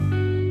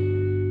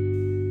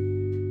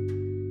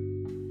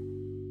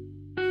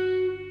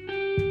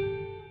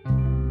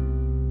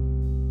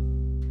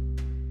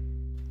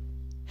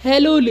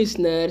Hello,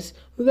 listeners.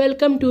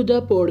 Welcome to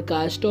the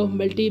podcast of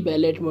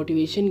Multi-Ballet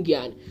Motivation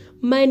Gyan.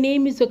 My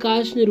name is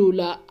Akash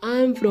Narula. I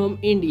am from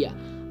India.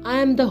 I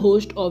am the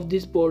host of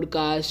this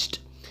podcast,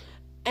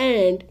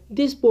 and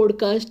this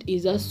podcast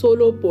is a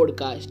solo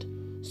podcast.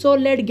 So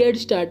let's get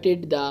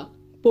started the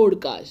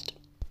podcast.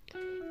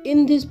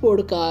 In this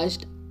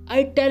podcast,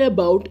 I tell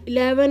about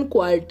 11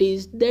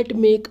 qualities that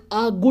make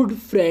a good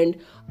friend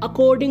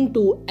according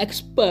to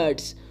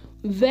experts.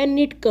 When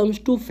it comes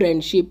to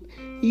friendship,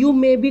 you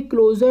may be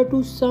closer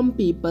to some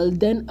people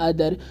than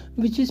other,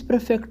 which is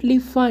perfectly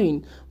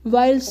fine.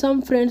 While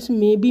some friends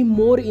may be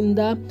more in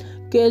the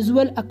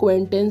casual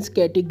acquaintance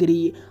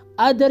category,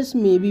 others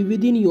may be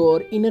within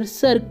your inner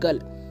circle.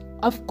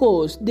 Of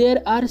course,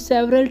 there are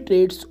several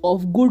traits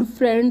of good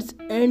friends,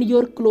 and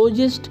your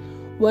closest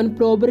one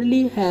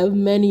probably have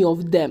many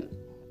of them.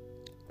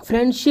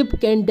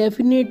 Friendship can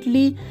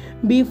definitely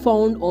be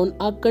found on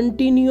a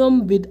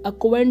continuum with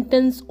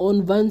acquaintance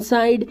on one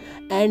side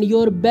and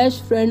your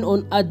best friend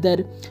on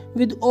other,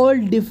 with all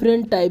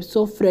different types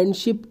of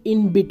friendship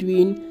in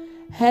between.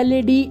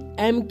 Haledi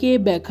M.K.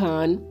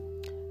 Bekhan,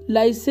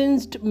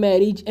 licensed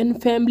marriage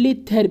and family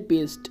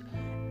therapist,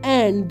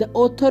 and the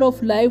author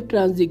of Life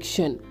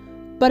Transition,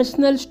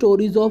 Personal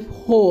Stories of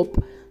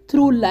Hope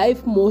Through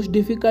Life's Most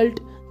Difficult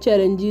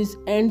Challenges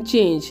and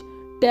Change,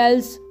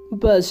 tells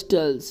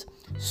Bustles.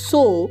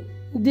 So,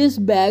 this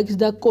begs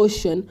the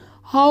question,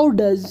 how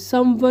does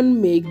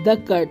someone make the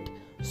cut,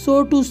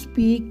 so to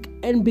speak,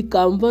 and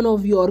become one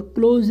of your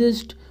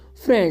closest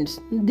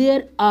friends?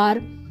 There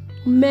are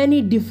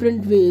many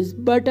different ways,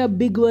 but a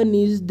big one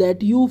is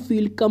that you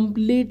feel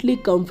completely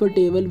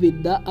comfortable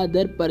with the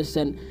other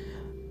person.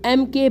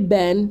 MK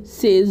Ben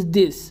says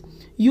this: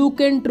 you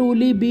can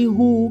truly be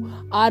who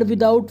are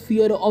without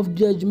fear of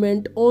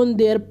judgment on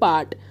their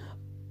part.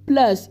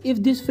 Plus,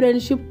 if this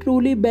friendship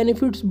truly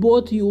benefits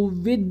both you,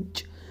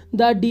 which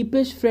the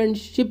deepest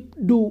friendship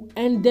do,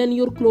 and then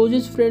your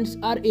closest friends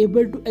are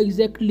able to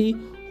exactly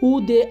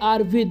who they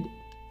are with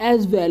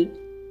as well.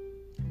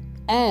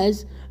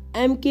 As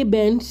MK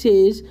Ben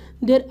says,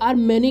 there are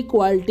many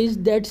qualities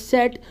that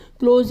set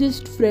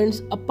closest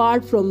friends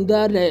apart from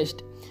the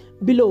rest.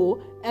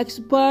 Below,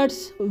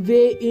 experts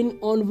weigh in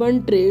on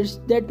one traits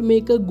that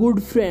make a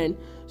good friend,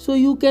 so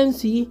you can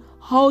see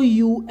how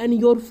you and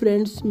your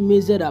friends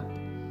measure up.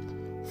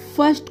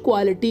 First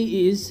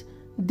quality is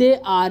they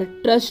are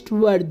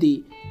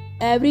trustworthy.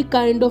 Every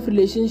kind of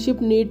relationship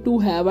need to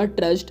have a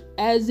trust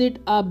as it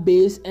a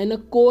base and a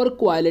core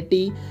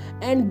quality,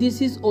 and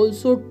this is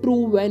also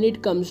true when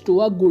it comes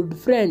to a good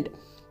friend.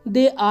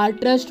 They are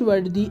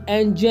trustworthy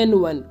and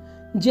genuine.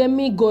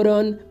 Jamie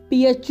Goran,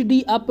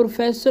 PhD, a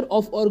professor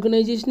of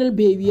organizational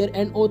behavior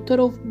and author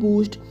of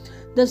Boost,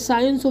 The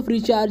Science of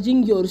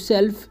Recharging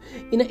Yourself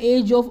in an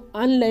Age of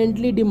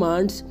Unlimited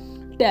Demands,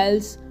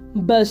 tells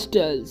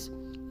Bustles.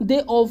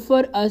 They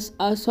offer us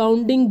a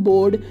sounding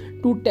board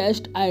to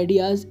test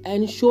ideas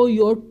and show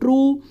your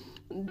true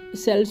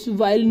selves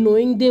while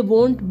knowing they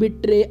won't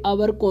betray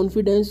our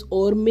confidence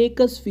or make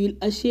us feel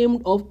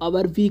ashamed of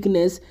our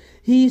weakness.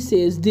 He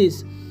says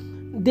this: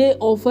 they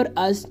offer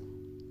us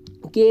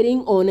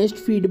caring, honest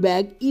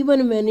feedback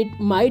even when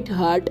it might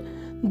hurt.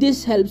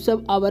 This helps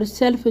up our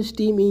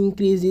self-esteem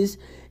increases,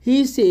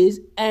 he says,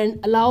 and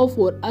allow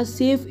for a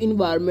safe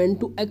environment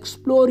to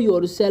explore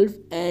yourself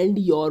and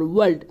your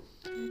world.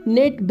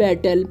 Nate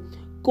Battle,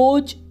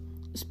 coach,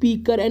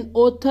 speaker, and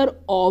author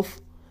of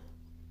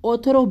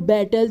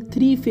Battle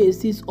Three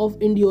Phases of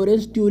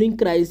Endurance During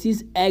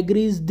Crisis,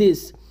 agrees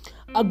this: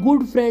 a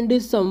good friend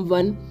is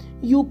someone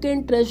you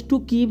can trust to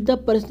keep the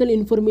personal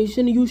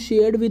information you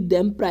shared with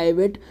them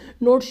private,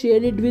 not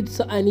share it with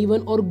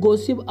anyone or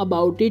gossip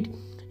about it.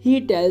 He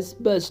tells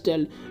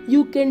Bustle,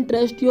 you can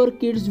trust your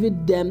kids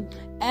with them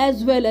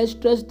as well as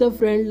trust the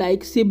friend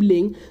like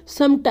sibling,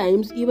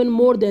 sometimes even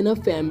more than a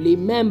family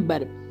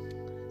member.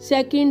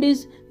 Second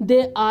is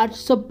they are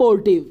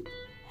supportive.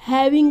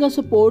 Having a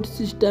support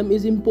system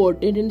is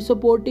important, and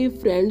supportive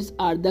friends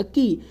are the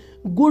key.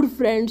 Good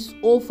friends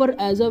offer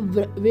as a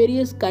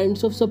various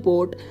kinds of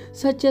support,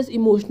 such as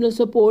emotional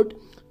support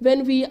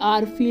when we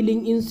are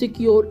feeling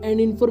insecure, and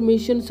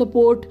information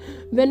support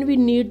when we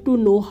need to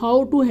know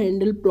how to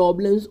handle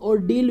problems or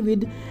deal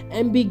with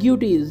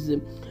ambiguities.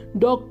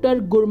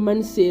 Dr.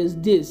 Gurman says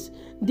this: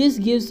 this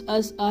gives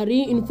us a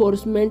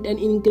reinforcement and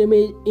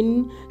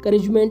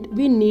encouragement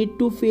we need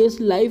to face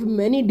life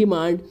many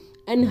demand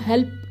and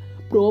help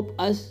prop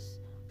us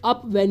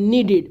up when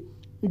needed.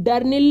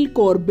 Darnell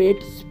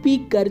Corbett,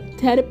 speaker,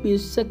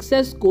 therapist,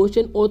 success coach,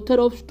 and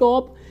author of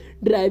Stop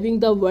Driving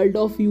the World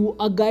of You,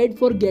 a guide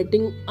for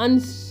getting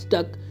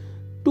unstuck.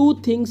 Two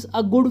things: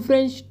 a good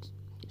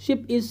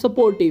friendship is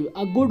supportive.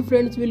 A good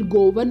friend will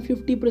go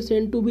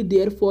 150% to be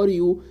there for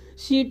you,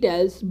 she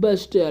tells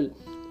Bustle.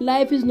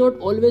 Life is not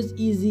always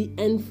easy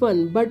and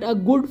fun, but a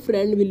good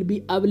friend will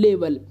be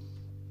available.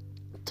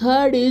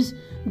 Third is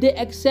they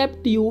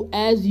accept you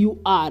as you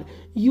are.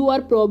 You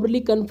are probably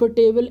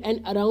comfortable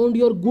and around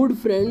your good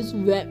friends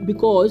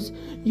because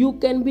you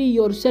can be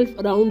yourself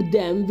around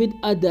them. With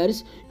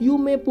others, you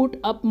may put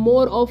up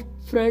more of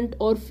front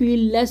or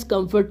feel less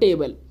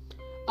comfortable.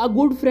 A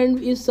good friend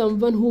is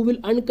someone who will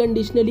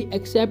unconditionally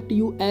accept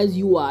you as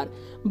you are,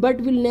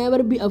 but will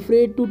never be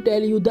afraid to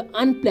tell you the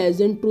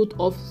unpleasant truth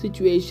of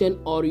situation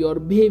or your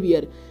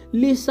behavior.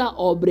 Lisa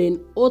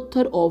O'Brien,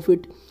 author of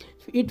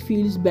It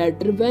Feels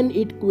Better When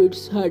It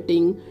Quits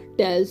Hurting,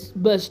 tells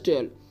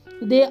Bustle.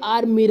 They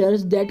are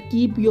mirrors that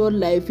keep your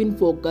life in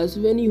focus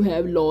when you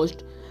have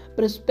lost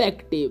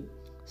perspective.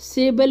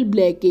 Sable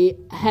Blakey,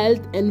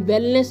 health and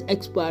wellness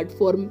expert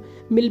for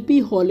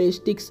Milpy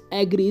Holistics,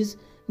 agrees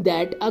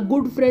that a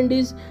good friend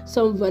is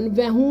someone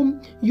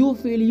whom you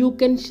feel you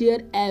can share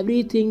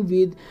everything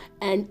with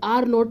and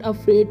are not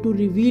afraid to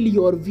reveal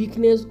your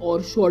weakness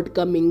or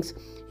shortcomings.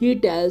 He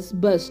tells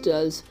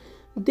Bustles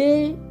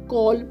they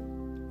call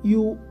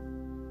you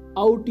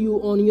you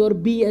on your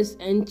BS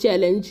and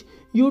challenge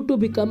you to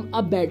become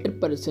a better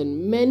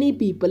person. Many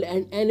people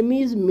and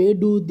enemies may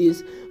do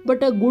this,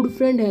 but a good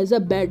friend has a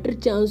better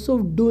chance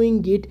of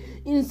doing it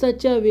in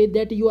such a way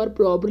that you are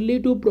probably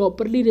to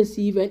properly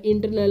receive and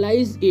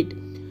internalize it.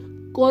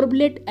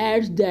 Corbett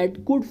adds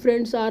that good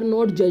friends are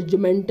not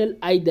judgmental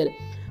either.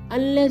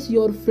 Unless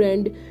your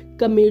friend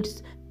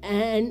commits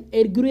an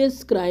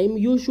egregious crime,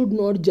 you should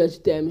not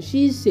judge them.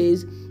 She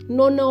says,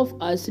 none of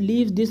us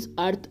leaves this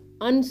earth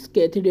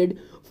unscathed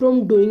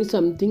from doing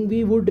something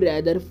we would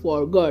rather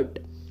forget.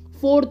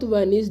 Fourth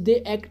one is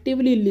they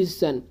actively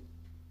listen.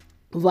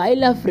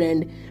 While a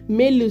friend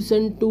may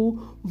listen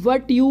to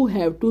what you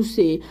have to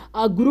say,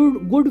 a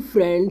good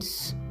friend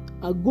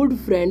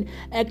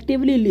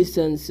actively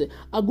listens.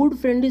 A good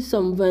friend is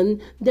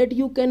someone that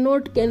you can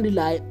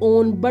rely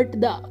on, but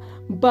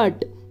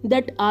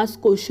that asks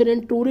question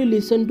and truly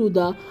listen to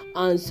the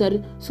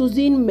answer.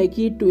 Susan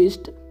Mackie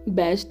Twist,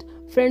 best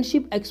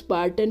friendship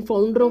expert and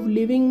founder of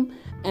Living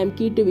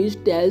MK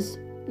Twist, tells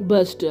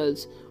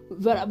Bustles.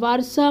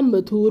 Varsa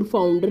Mathur,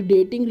 founder,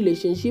 dating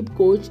relationship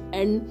coach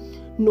and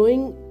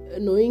knowing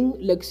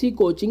Lexi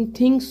coaching,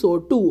 thinks so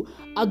too.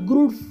 A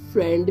good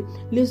friend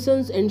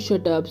listens and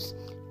shuts up.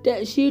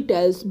 She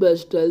tells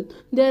Bustle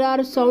there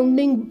are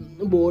sounding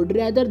board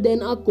rather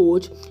than a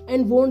coach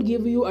and won't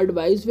give you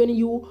advice when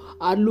you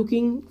are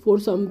looking for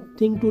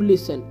something to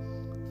listen.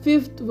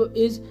 Fifth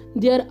is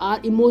they are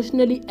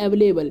emotionally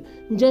available.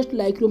 Just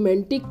like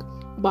romantic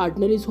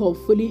partner is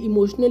hopefully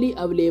emotionally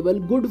available,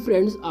 good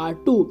friends are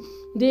too.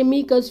 They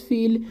make us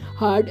feel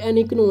heard and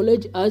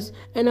acknowledge us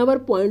and our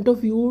point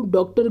of view.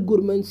 Dr.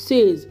 Gurman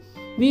says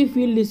we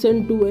feel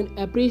listened to and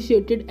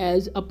appreciated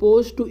as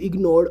opposed to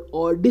ignored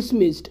or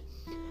dismissed.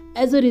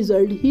 As a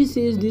result, he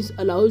says this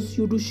allows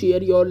you to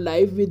share your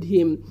life with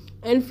him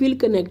and feel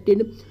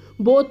connected,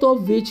 both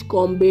of which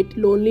combat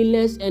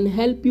loneliness and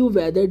help you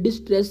weather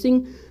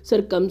distressing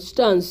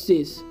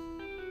circumstances.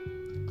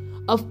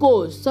 Of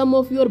course, some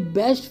of your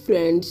best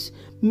friends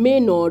may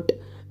not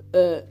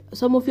live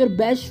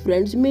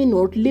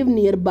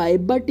nearby,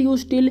 but you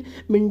still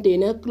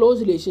maintain a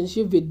close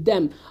relationship with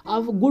them.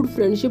 A good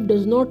friendship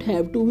does not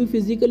have to be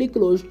physically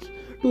close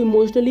to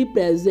emotionally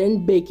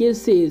present. Beckett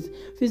says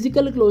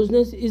physical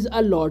closeness is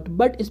a lot,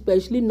 but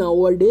especially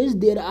nowadays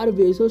there are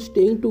ways of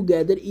staying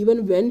together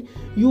even when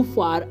you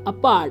far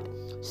apart.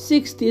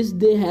 Sixth is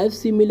they have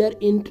similar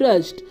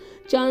interest.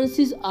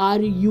 Chances are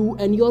you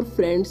and your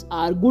friends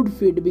are good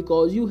fit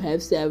because you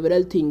have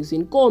several things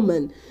in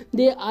common.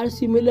 They are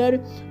similar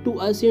to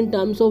us in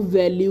terms of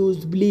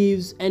values,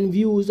 beliefs and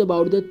views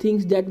about the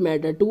things that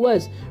matter to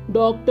us.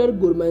 Dr.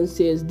 Gurman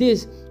says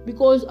this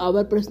because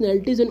our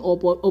personalities and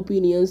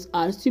opinions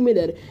are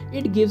similar,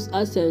 it gives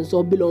a sense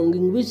of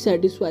belonging which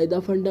satisfies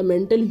the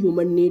fundamental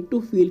human need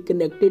to feel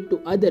connected to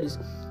others.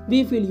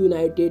 We feel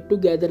united,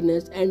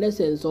 togetherness and a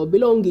sense of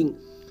belonging.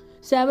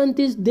 Seventh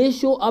is they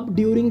show up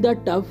during the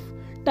tough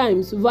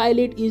times. While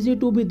it's easy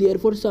to be there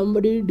for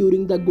somebody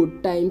during the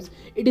good times,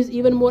 it is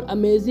even more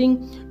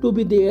amazing to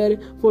be there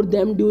for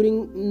them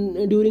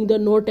during the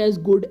not as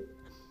good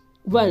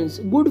ones.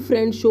 Good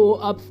friends show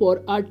up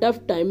for our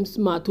tough times,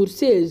 Mathur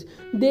says.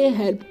 They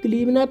help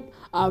clean up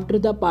after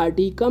the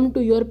party, come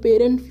to your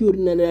parent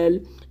funeral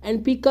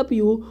and pick up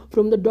you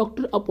from the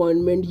doctor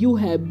appointment you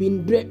have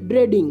been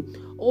dreading.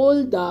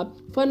 All the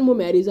fun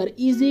memories are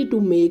easy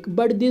to make,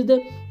 but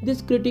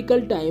these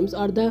critical times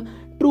are the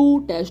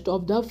true test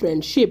of the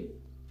friendship.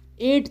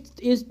 Eighth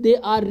is they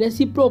are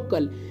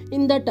reciprocal.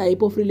 In the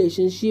type of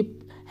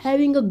relationship,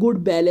 having a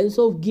good balance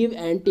of give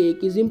and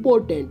take is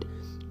important.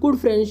 Good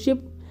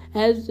friendship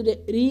has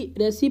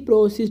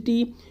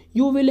reciprocity.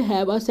 You will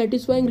have a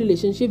satisfying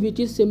relationship which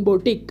is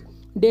symbiotic.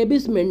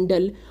 Davis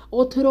Mendel,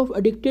 author of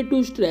Addicted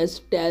to Stress,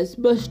 tells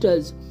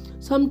Bustles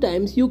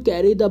sometimes you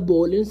carry the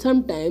ball and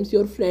sometimes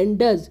your friend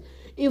does.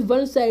 If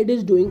one side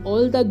is doing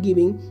all the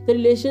giving, the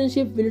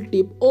relationship will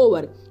tip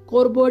over.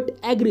 Corbett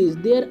agrees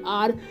there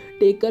are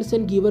takers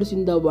and givers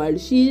in the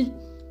world. She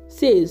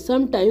says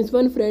sometimes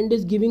one friend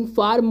is giving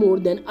far more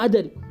than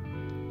other,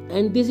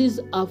 and this is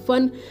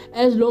fun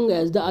as long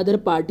as the other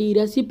party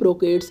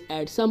reciprocates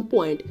at some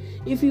point.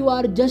 If you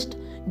are just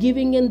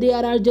giving and they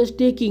are just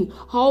taking.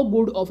 How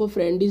good of a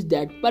friend is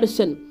that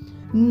person?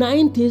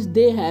 Ninth is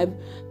they have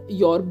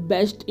your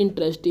best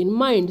interest in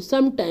mind.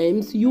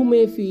 Sometimes you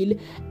may feel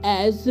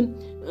as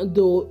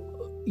though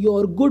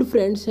your good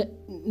friends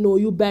know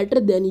you better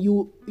than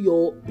you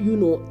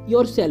know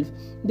yourself.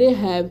 They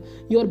have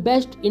your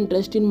best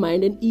interest in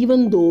mind, and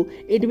even though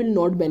it will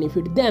not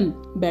benefit them.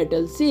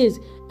 Battle says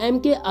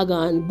MK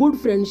Agan, good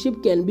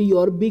friendship can be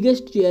your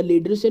biggest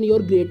cheerleaders and your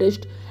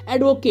greatest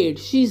advocate.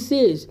 She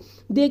says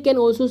they can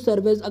also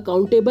serve as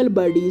accountable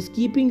buddies,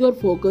 keeping you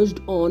focused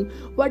on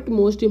what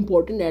most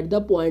important at the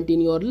point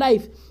in your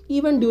life,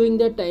 even during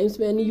the times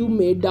when you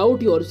may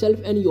doubt yourself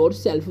and your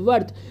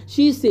self-worth.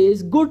 She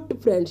says good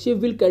friendship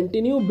will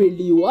continue build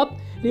you up,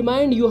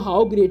 remind you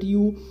how great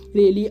you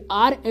really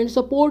are, and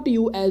support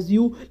you as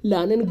you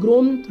learn and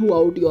grow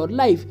throughout your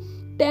life.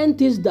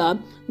 10th is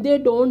they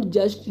don't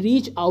just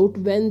reach out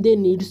when they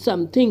need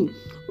something.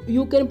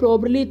 You can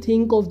probably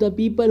think of the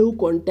people who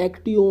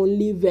contact you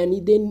only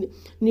when they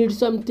need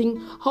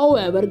something.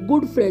 However,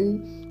 good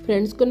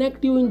friends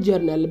connect you in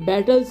general.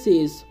 Battle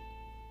says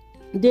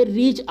they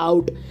reach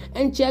out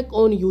and check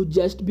on you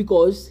just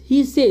because.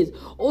 He says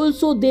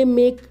also they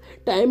make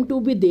time to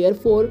be there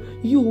for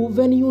you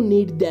when you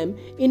need them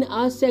in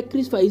a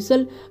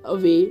sacrificial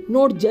way,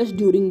 not just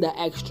during the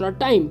extra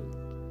time.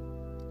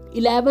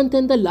 11th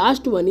and the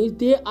last one is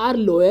they are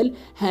loyal,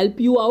 help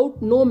you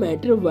out no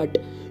matter what.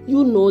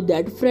 You know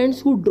that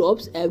friends who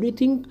drops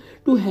everything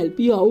to help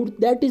you out,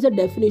 that is a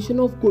definition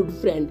of good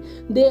friend.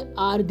 They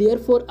are there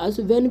for us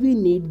when we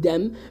need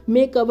them,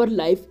 make our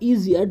life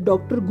easier.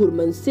 Dr.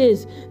 Gurman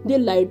says they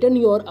lighten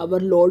our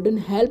load and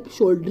help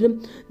shoulder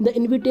the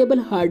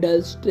inevitable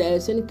hurdles,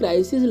 stress and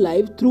crisis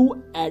life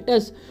through at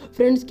us.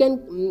 Friends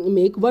can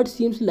make what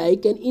seems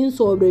like an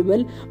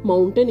insurmountable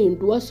mountain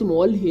into a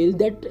small hill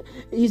that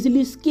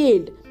easily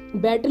scaled.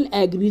 Battle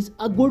agrees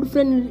a good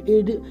friend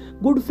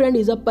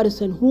is a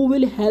person who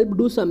will help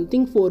do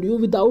something for you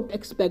without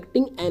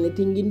expecting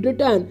anything in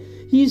return.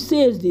 He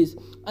says this.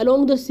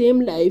 Along the same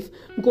life,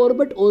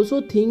 Corbett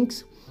also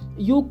thinks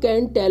you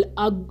can tell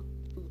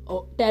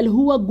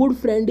who a good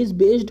friend is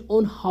based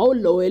on how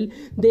loyal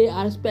they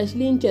are,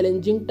 especially in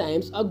challenging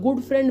times. A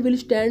good friend will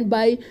stand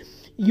by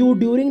you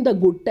during the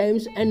good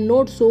times and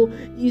not so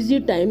easy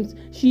times.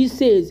 She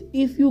says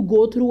if you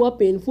go through a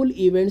painful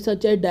event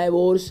such as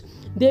divorce,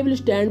 they will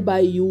stand by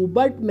you,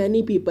 but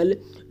many people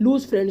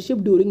lose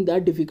friendship during the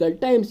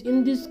difficult times.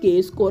 In this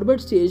case,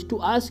 Corbett says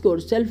to ask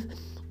yourself,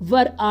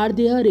 are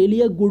they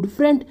really a good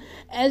friend?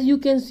 As you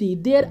can see,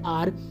 there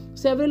are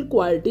several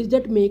qualities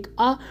that make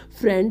a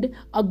friend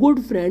a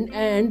good friend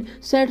and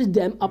sets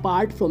them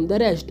apart from the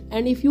rest.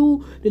 And if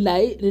you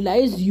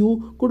realize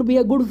you could be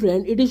a good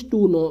friend, it is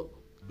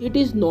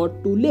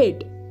not too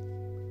late.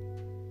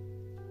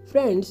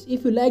 Friends,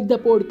 if you like the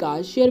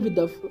podcast, share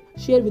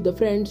with the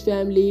friends,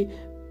 family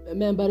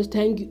members.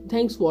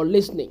 Thanks for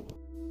listening.